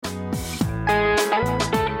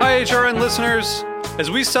HRN listeners.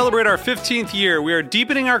 As we celebrate our 15th year, we are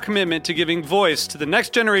deepening our commitment to giving voice to the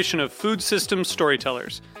next generation of food systems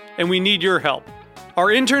storytellers, and we need your help. Our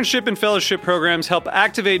internship and fellowship programs help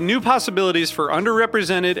activate new possibilities for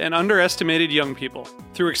underrepresented and underestimated young people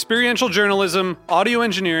through experiential journalism, audio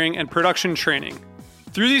engineering, and production training.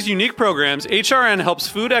 Through these unique programs, HRN helps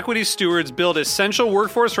food equity stewards build essential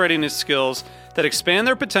workforce readiness skills that expand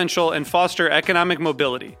their potential and foster economic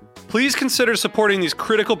mobility. Please consider supporting these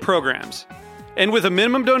critical programs. And with a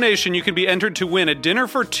minimum donation, you can be entered to win a dinner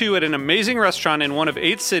for two at an amazing restaurant in one of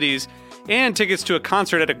 8 cities and tickets to a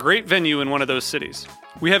concert at a great venue in one of those cities.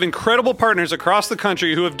 We have incredible partners across the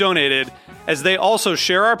country who have donated, as they also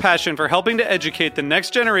share our passion for helping to educate the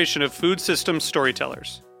next generation of food systems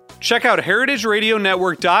storytellers. Check out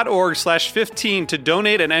heritageradionetwork.org/15 to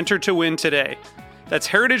donate and enter to win today. That's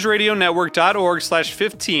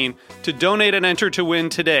heritageradionetwork.org/15 to donate and enter to win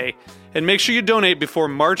today. And make sure you donate before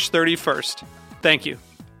March 31st. Thank you.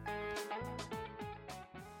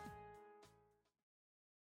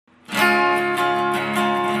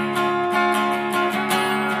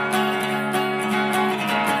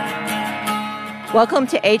 Welcome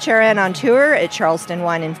to HRN on Tour at Charleston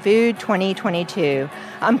Wine and Food 2022.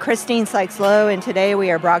 I'm Christine Sykes-Lowe, and today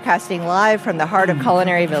we are broadcasting live from the heart of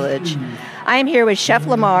Culinary Village. I am here with Chef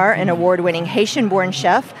Lemaire, an award-winning Haitian-born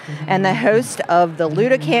chef and the host of the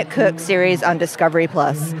Luda Can't Cook series on Discovery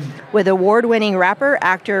Plus, with award-winning rapper,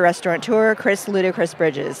 actor, restaurateur Chris Ludacris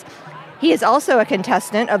Bridges. He is also a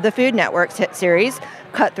contestant of the Food Network's hit series,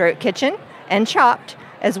 Cutthroat Kitchen and Chopped,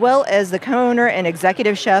 as well as the co-owner and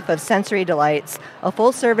executive chef of Sensory Delights, a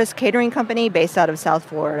full-service catering company based out of South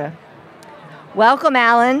Florida. Welcome,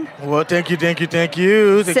 Alain. Well, thank you. Thank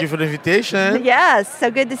you for the invitation. Yes, so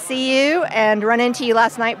good to see you and run into you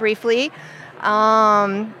last night briefly.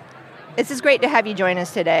 It's just great to have you join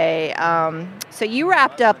us today. So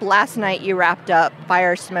last night you wrapped up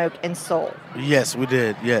Fire, Smoke, and Soul. Yes, we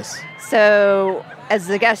did, yes. So as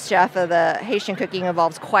the guest chef of the Haitian cooking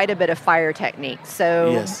involves quite a bit of fire techniques.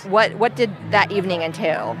 So yes. What did that evening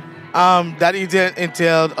entail? That evening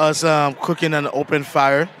entailed us cooking on an open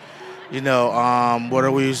fire. You know,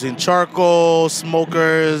 whether we're using charcoal,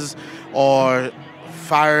 smokers, or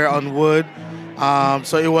fire on wood.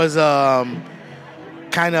 So it was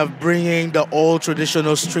kind of bringing the old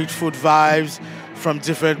traditional street food vibes from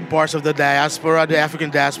different parts of the diaspora, the African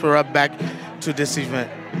diaspora, back to this event.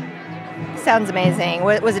 Sounds amazing.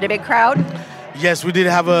 Was it a big crowd? Yes, we did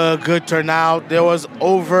have a good turnout. There was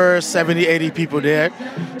over 70, 80 people there.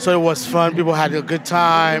 So it was fun. People had a good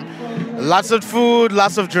time. Lots of food,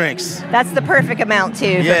 lots of drinks. That's the perfect amount, too,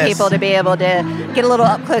 yes. for people to be able to get a little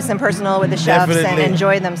up close and personal with the chefs Definitely. and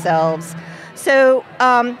enjoy themselves. So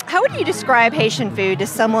how would you describe Haitian food to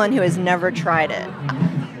someone who has never tried it?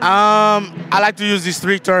 I like to use these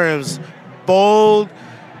 3 terms: bold,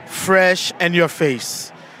 fresh, and your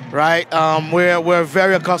face. Right? We're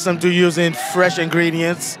very accustomed to using fresh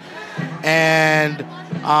ingredients, and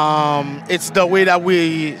it's the way that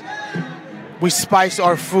we spice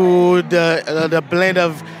our food, the blend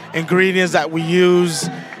of ingredients that we use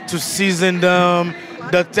to season them,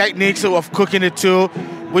 the techniques of cooking it too.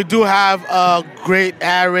 We do have a great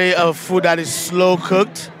array of food that is slow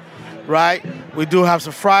cooked, right? We do have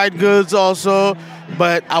some fried goods also,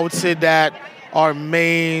 but I would say that our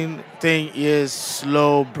main thing is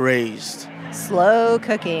slow braised. Slow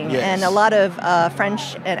cooking, yes. And a lot of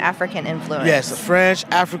French and African influence. Yes, French,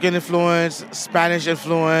 African influence, Spanish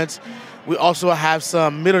influence. We also have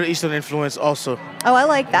some Middle Eastern influence also. Oh, I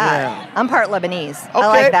like that. Yeah. I'm part Lebanese. Okay. I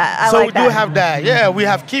like that. So we do have that. Yeah, we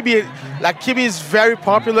have kibbeh. Like kibbeh is very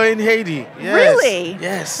popular in Haiti. Yes. Really?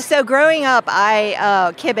 Yes. So growing up,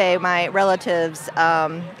 kibbeh, my relatives,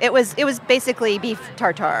 it was basically beef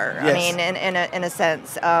tartare. Yes. I mean, in a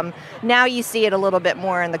sense. Now you see it a little bit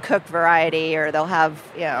more in the cooked variety, or they'll have,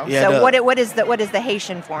 Yeah, so what is the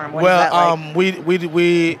Haitian form? What is that like?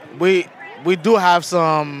 we do have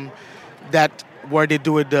some that where they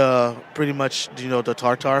do it pretty much, the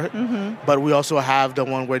tartare. Mm-hmm. But we also have the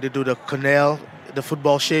one where they do the quenelle, the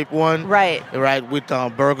football shaped one. Right. Right, with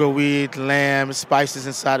burger wheat, lamb, spices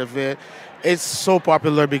inside of it. It's so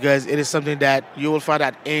popular because it is something that you will find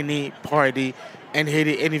at any party in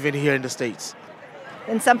Haiti and even here in the States.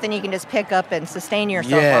 And something you can just pick up and sustain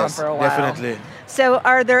yourself on for a while. Definitely. So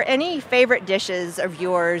are there any favorite dishes of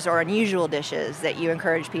yours or unusual dishes that you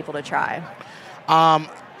encourage people to try?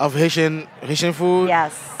 Of Haitian food?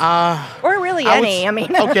 Yes. Or really any. I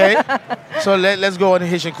mean. Okay. So let's go on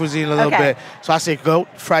Haitian cuisine a little bit. So I say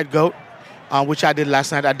fried goat, which I did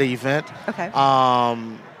last night at the event. Okay.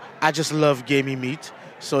 I just love gamey meat.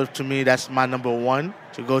 So to me, that's my number one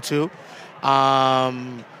to go to.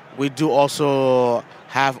 We do also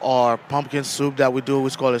have our pumpkin soup that we do.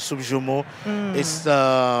 It's called a soup jumeau. It's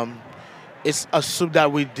a soup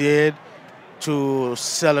that we did to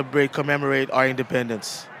commemorate our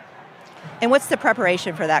independence. And what's the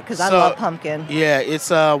prepreration for that? Because I love pumpkin. Yeah,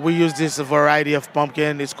 it's we use this variety of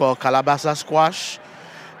pumpkin. It's called calabaza squash,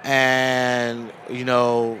 and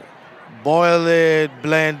boil it,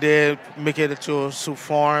 blend it, make it into a soup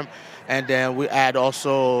form, and then we add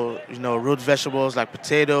also root vegetables like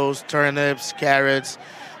potatoes, turnips, carrots,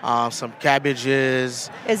 some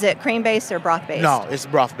cabbages. Is it cream based or broth based? No, it's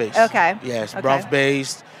broth based. Okay. Yes, broth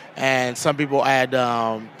based, and some people add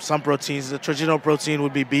some proteins. The traditional protein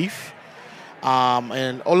would be beef.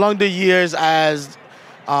 And along the years, as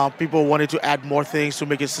people wanted to add more things to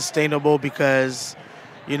make it sustainable, because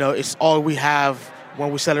it's all we have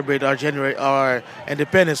when we celebrate our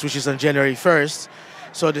independence, which is on January 1st.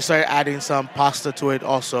 So they started adding some pasta to it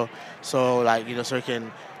also, so so you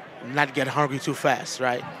can not get hungry too fast,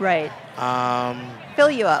 right? Right.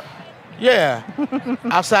 Fill you up. Yeah.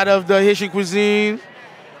 Outside of the Haitian cuisine,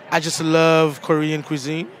 I just love Korean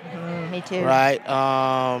cuisine. Me too. Right.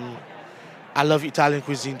 I love Italian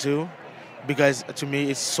cuisine too, because to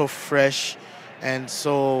me it's so fresh and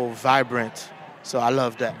so vibrant. So I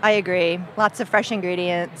love that. I agree. Lots of fresh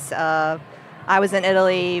ingredients. I was in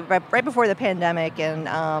Italy right before the pandemic, and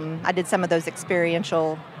I did some of those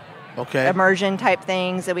experiential immersion type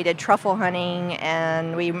things. And we did truffle hunting,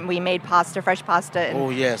 and we made fresh pasta,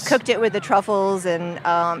 and cooked it with the truffles. And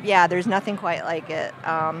there's nothing quite like it.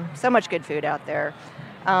 So much good food out there.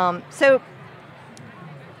 So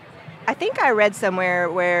I think I read somewhere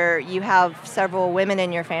where you have several women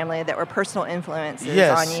in your family that were personal influences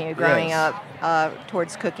on you growing up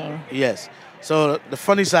towards cooking. Yes. So the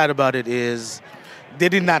funny side about it is they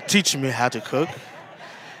did not teach me how to cook.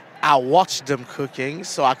 I watched them cooking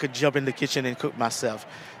so I could jump in the kitchen and cook myself.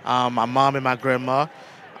 My mom and my grandma.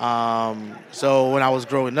 So when I was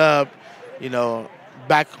growing up,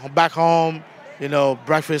 back home,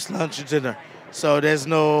 breakfast, lunch, dinner. So there's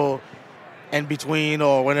no in between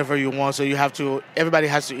or whenever you want. So everybody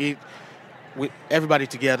has to eat with everybody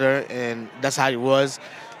together, and that's how it was.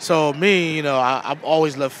 So me, I've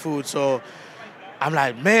always loved food. So I'm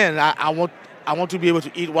like, man, I want to be able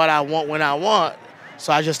to eat what I want when I want.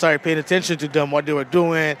 So I just started paying attention to them, what they were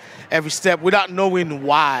doing, every step, without knowing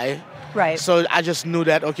why. Right. So I just knew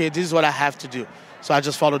that, okay, this is what I have to do. So I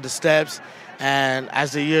just followed the steps. And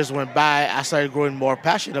as the years went by, I started growing more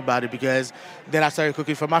passionate about it, because then I started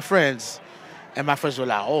cooking for my friends. And my friends were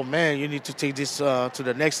like, oh, man, you need to take this to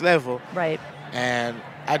the next level. Right. And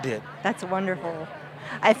I did. That's wonderful.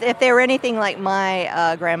 If they were anything like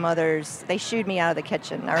my grandmothers, they shooed me out of the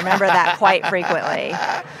kitchen. I remember that quite frequently.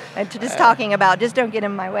 And just talking about, just don't get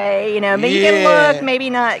in my way. Maybe you can look, maybe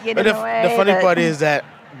not get in the way. The funny part is that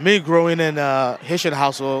me growing in a Haitian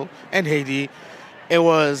household in Haiti, it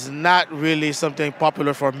was not really something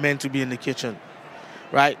popular for men to be in the kitchen.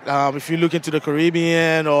 Right? If you look into the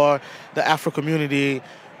Caribbean or the Afro community,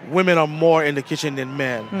 women are more in the kitchen than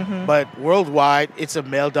men. Mm-hmm. But worldwide, it's a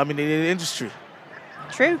male-dominated industry.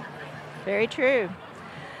 True. Very true.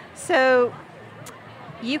 So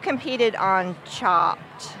you competed on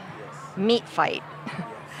Chopped Meat Fight.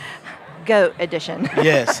 Goat edition.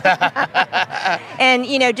 Yes. And,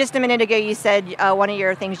 just a minute ago you said one of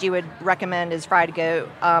your things you would recommend is fried goat.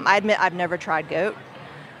 I admit I've never tried goat.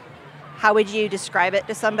 How would you describe it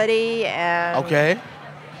to somebody? Okay.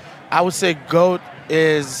 I would say goat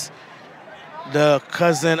is the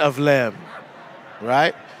cousin of lamb,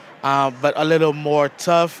 right? But a little more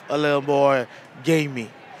tough, a little more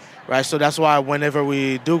gamey, right? So that's why whenever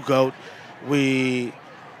we do goat,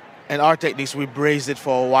 in our techniques, we braise it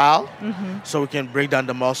for a while, so we can break down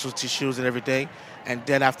the muscles, tissues, and everything. And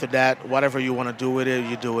then after that, whatever you want to do with it,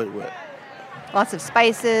 you do it with. Lots of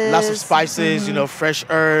spices, fresh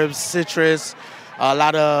herbs, citrus, a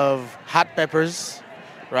lot of hot peppers,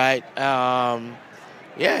 right?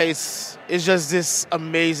 It's just this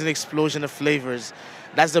amazing explosion of flavors.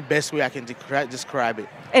 That's the best way I can describe it.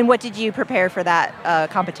 And what did you prepare for that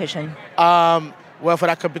competition? Well, for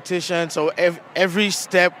that competition, so every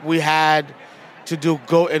step we had to do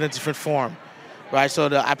goat in a different form, right? So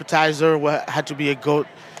the appetizer had to be a goat.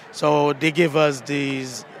 So they give us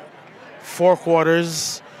these 4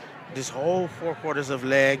 quarters, this whole 4 quarters of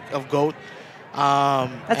leg of goat.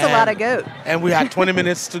 That's a lot of goat. And we had 20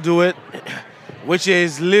 minutes to do it, which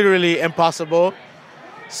is literally impossible.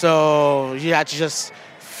 So you had to just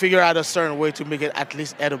figure out a certain way to make it at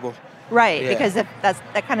least edible. Right, because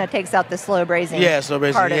that kind of takes out the slow braising. Yeah, slow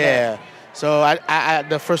braising. Part of it. So I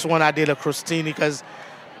the first one I did a crostini, because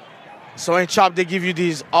So in Chop, they give you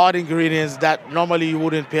these odd ingredients that normally you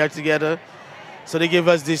wouldn't pair together. So they give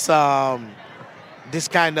us this this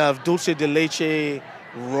kind of dulce de leche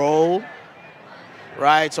roll,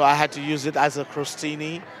 right? So I had to use it as a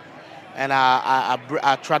crostini, and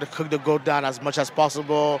I tried to cook the goat down as much as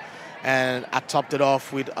possible, and I topped it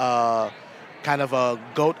off with kind of a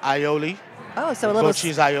goat aioli. Oh, so goat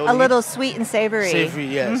cheese aioli. A little sweet and savory. Savory,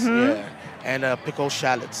 yes, yeah, and pickled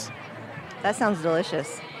shallots. That sounds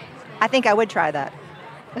delicious. I think I would try that.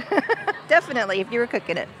 Definitely, if you were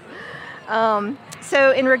cooking it.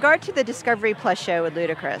 So in regard to the Discovery Plus show with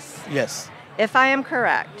Ludacris. Yes. If I am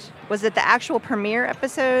correct, was it the actual premiere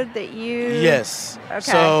episode that you... Yes.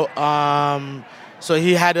 Okay. So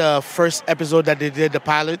he had a first episode that they did, the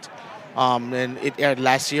pilot, and it aired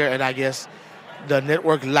last year, and I guess the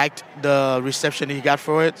network liked the reception he got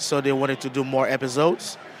for it, so they wanted to do more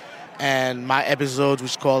episodes. And my episode,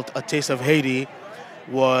 which is called A Taste of Haiti,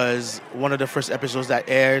 was one of the first episodes that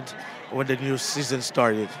aired when the new season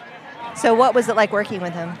started. So what was it like working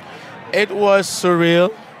with him? It was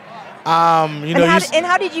surreal. And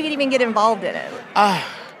how did you even get involved in it?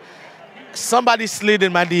 Somebody slid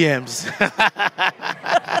in my DMs.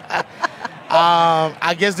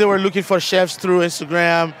 I guess they were looking for chefs through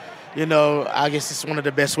Instagram. I guess it's one of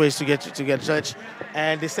the best ways to get in touch.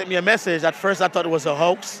 And they sent me a message. At first, I thought it was a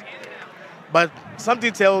hoax. But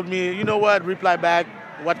something told me, you know what, reply back,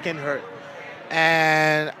 what can hurt?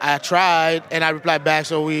 And I tried, and I replied back.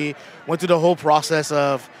 So we went through the whole process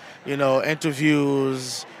of,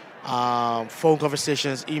 interviews, phone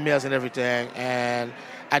conversations, emails, and everything. And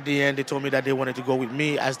at the end, they told me that they wanted to go with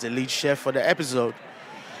me as the lead chef for the episode.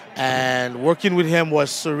 And working with him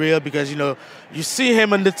was surreal because, you see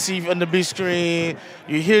him on the TV, on the big screen,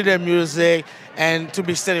 you hear their music, and to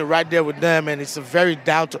be standing right there with them, and it's a very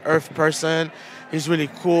down-to-earth person. He's really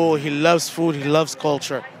cool. He loves food. He loves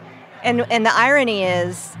culture. And the irony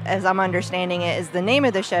is, as I'm understanding it, is the name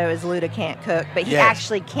of the show is Luda Can't Cook, but he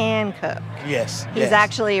actually can cook. Yes. He's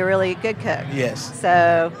actually a really good cook. Yes.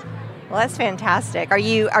 So, well, that's fantastic. Are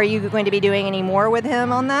you going to be doing any more with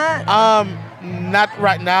him on that? Not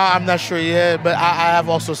right now. I'm not sure yet, but I have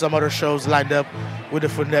also some other shows lined up with the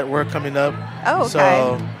Food Network coming up. Oh, okay.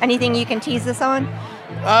 So, anything you can tease us on?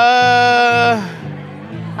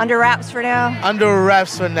 Under wraps for now? Under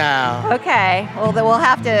wraps for now. Okay. Well, then we'll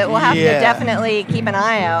have to definitely keep an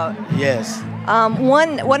eye out. Yes.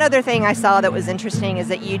 One other thing I saw that was interesting is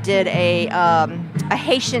that you did a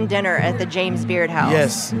Haitian dinner at the James Beard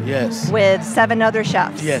House. Yes. With 7 other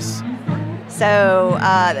chefs. Yes. So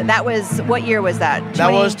that was, what year was that?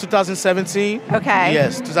 That was 2017. Okay.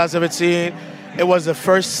 Yes, 2017. It was the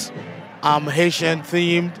first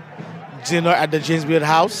Haitian-themed dinner at the James Beard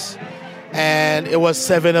House. And it was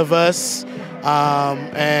 7 of us,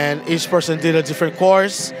 and each person did a different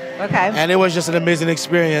course. Okay. And it was just an amazing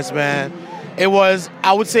experience, man.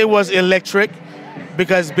 I would say it was electric,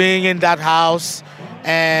 because being in that house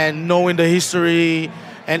and knowing the history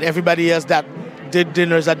and everybody else that did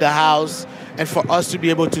dinners at the house, and for us to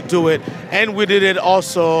be able to do it. And we did it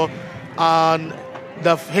also on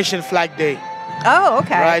the Haitian Flag Day. Oh,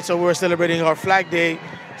 okay. Right, so we were celebrating our Flag Day.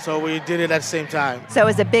 So we did it at the same time. So it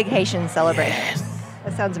was a big Haitian celebration. Yes.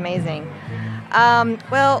 That sounds amazing.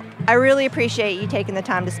 Well, I really appreciate you taking the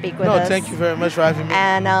time to speak with us. No, thank you very much for having me.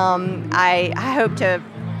 And I hope to,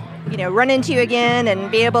 run into you again and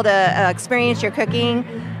be able to experience your cooking.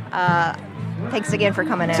 Thanks again for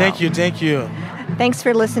coming out. Thank you. Thanks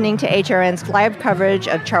for listening to HRN's live coverage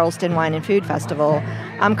of Charleston Wine and Food Festival.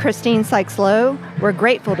 I'm Christine Sykes-Lowe. We're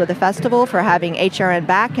grateful to the festival for having HRN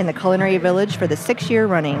back in the Culinary Village for the 6th year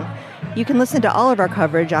running. You can listen to all of our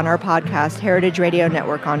coverage on our podcast, Heritage Radio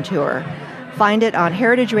Network on Tour. Find it on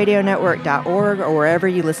heritageradionetwork.org or wherever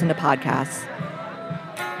you listen to podcasts.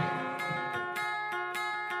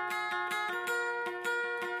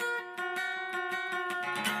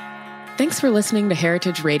 Thanks for listening to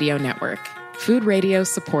Heritage Radio Network, food radio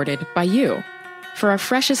supported by you. For our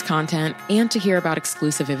freshest content and to hear about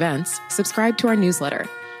exclusive events, subscribe to our newsletter.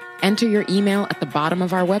 Enter your email at the bottom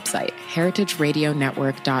of our website,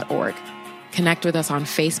 heritageradionetwork.org. Connect with us on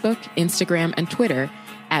Facebook, Instagram, and Twitter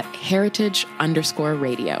at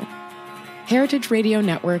heritage_radio. Heritage Radio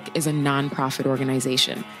Network is a nonprofit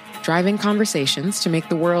organization driving conversations to make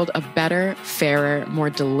the world a better, fairer,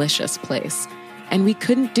 more delicious place. And we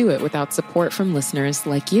couldn't do it without support from listeners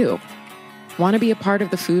like you. Want to be a part of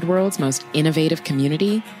the food world's most innovative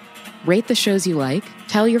community? Rate the shows you like,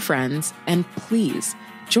 tell your friends, and please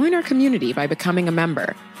join our community by becoming a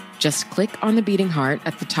member. Just click on the beating heart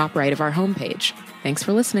at the top right of our homepage. Thanks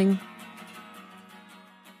for listening.